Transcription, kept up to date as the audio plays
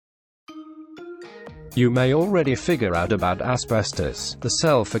You may already figure out about asbestos, the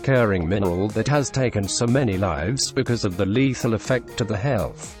self-occurring mineral that has taken so many lives because of the lethal effect to the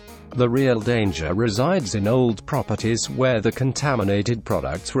health. The real danger resides in old properties where the contaminated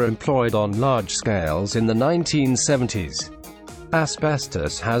products were employed on large scales in the 1970s.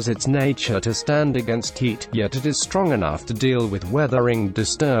 Asbestos has its nature to stand against heat, yet it is strong enough to deal with weathering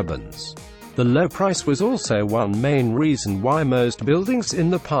disturbance. The low price was also one main reason why most buildings in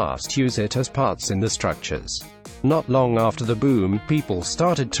the past use it as parts in the structures. Not long after the boom, people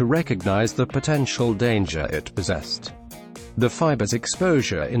started to recognize the potential danger it possessed. The fiber's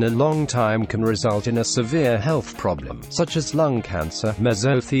exposure in a long time can result in a severe health problem, such as lung cancer,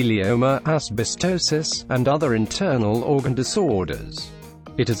 mesothelioma, asbestosis, and other internal organ disorders.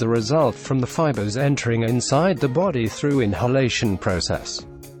 It is a result from the fibers entering inside the body through inhalation process.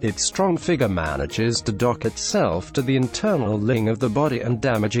 Its strong figure manages to dock itself to the internal lining of the body and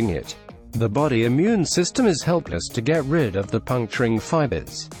damaging it. The body immune system is helpless to get rid of the puncturing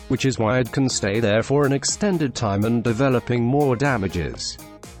fibers, which is why it can stay there for an extended time and developing more damages.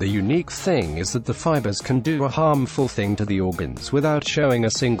 The unique thing is that the fibers can do a harmful thing to the organs without showing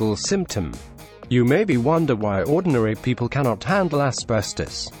a single symptom. You maybe wonder why ordinary people cannot handle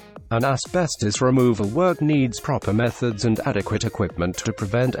asbestos. An asbestos removal work needs proper methods and adequate equipment to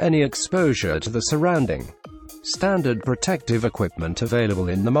prevent any exposure to the surrounding. Standard protective equipment available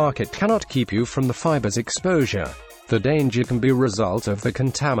in the market cannot keep you from the fiber's exposure. The danger can be a result of the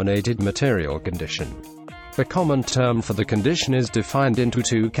contaminated material condition. The common term for the condition is defined into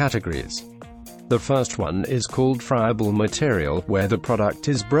two categories. The first one is called friable material, where the product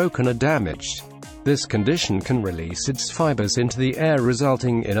is broken or damaged. This condition can release its fibers into the air,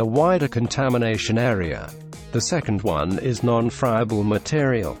 resulting in a wider contamination area. The second one is non-friable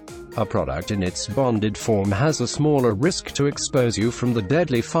material. A product in its bonded form has a smaller risk to expose you from the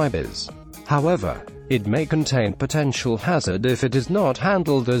deadly fibers. However, it may contain potential hazard if it is not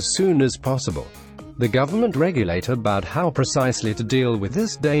handled as soon as possible. The government regulates about how precisely to deal with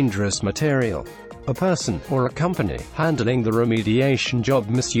this dangerous material. A person, or a company, handling the remediation job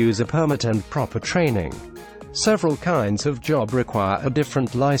must use a permit and proper training. Several kinds of job require a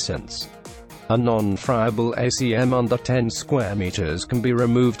different license. A non-friable ACM under 10 square meters can be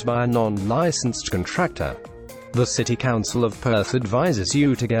removed by a non-licensed contractor. The City Council of Perth advises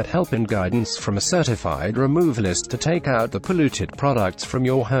you to get help and guidance from a certified removalist to take out the polluted products from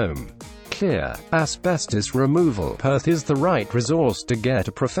your home. Clear. Asbestos Removal Perth is the right resource to get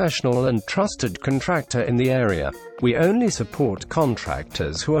a professional and trusted contractor in the area. We only support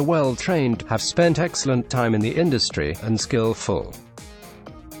contractors who are well trained, have spent excellent time in the industry, and skillful.